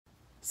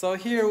So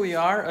here we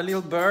are, a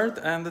little bird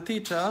and the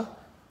teacher.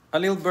 A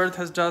little bird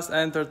has just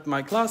entered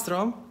my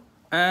classroom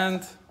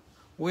and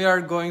we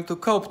are going to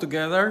cope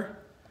together.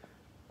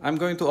 I'm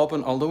going to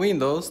open all the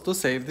windows to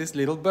save this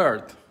little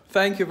bird.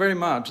 Thank you very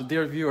much,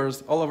 dear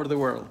viewers all over the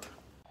world.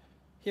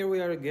 Here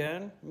we are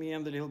again, me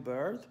and the little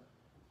bird.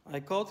 I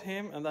caught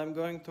him and I'm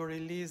going to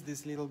release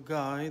this little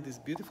guy, this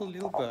beautiful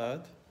little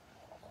bird,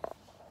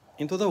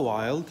 into the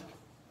wild.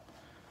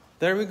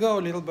 There we go,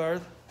 little bird.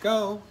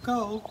 Go,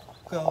 go,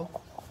 go.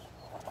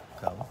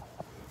 Go.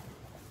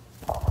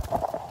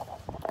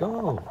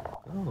 Go,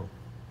 go.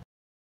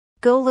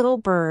 Go, little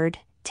bird,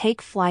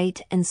 take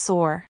flight and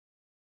soar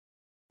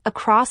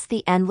across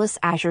the endless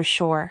azure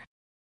shore.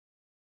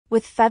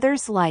 With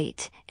feathers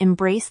light,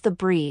 embrace the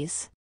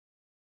breeze.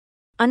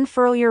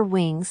 Unfurl your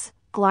wings,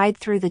 glide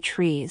through the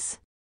trees.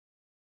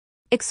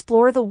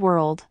 Explore the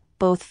world,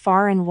 both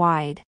far and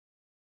wide.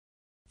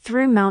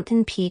 Through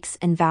mountain peaks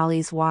and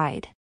valleys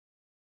wide.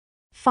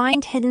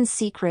 Find hidden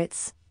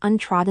secrets,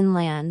 untrodden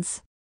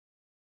lands.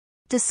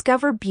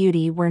 Discover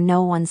beauty where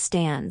no one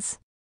stands.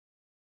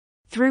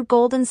 Through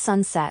golden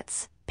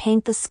sunsets,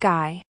 paint the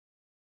sky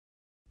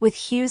with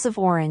hues of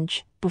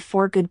orange,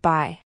 before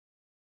goodbye.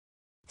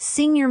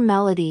 Sing your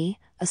melody,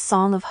 a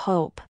song of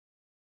hope,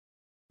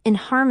 in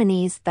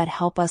harmonies that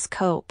help us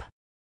cope.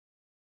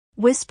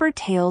 Whisper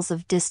tales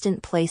of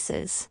distant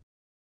places,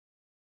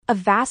 of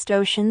vast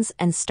oceans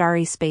and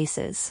starry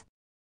spaces.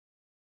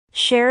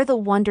 Share the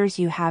wonders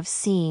you have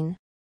seen.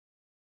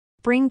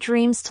 Bring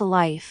dreams to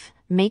life,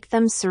 make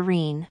them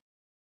serene.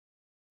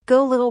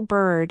 Go, little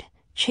bird,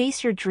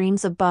 chase your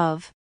dreams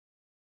above.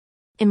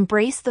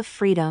 Embrace the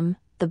freedom,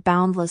 the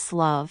boundless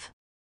love.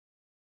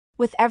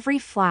 With every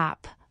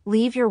flap,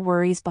 leave your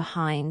worries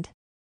behind.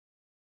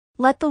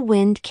 Let the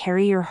wind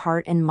carry your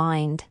heart and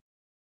mind.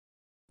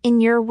 In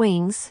your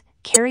wings,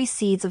 carry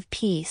seeds of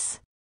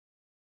peace.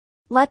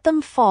 Let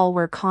them fall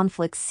where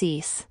conflicts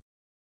cease.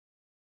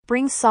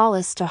 Bring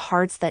solace to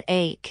hearts that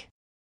ache.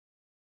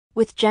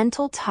 With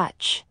gentle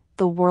touch,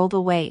 the world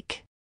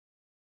awake.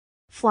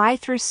 Fly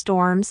through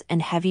storms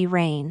and heavy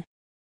rain.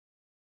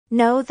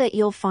 Know that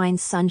you'll find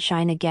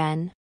sunshine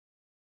again.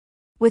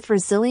 With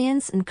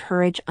resilience and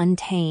courage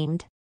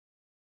untamed.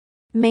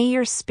 May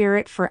your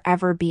spirit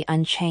forever be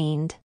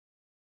unchained.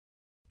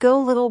 Go,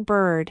 little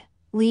bird,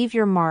 leave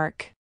your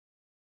mark.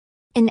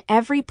 In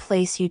every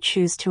place you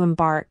choose to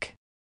embark.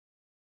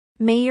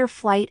 May your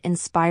flight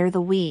inspire the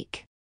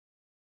weak.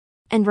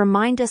 And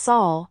remind us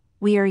all,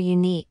 we are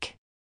unique.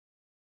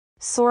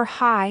 Soar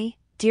high,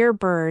 dear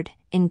bird,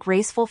 in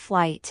graceful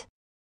flight.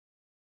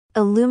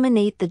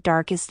 Illuminate the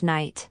darkest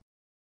night.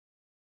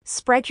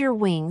 Spread your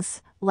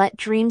wings, let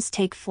dreams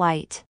take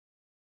flight.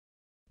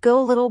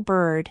 Go, little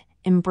bird,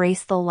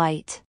 embrace the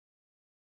light.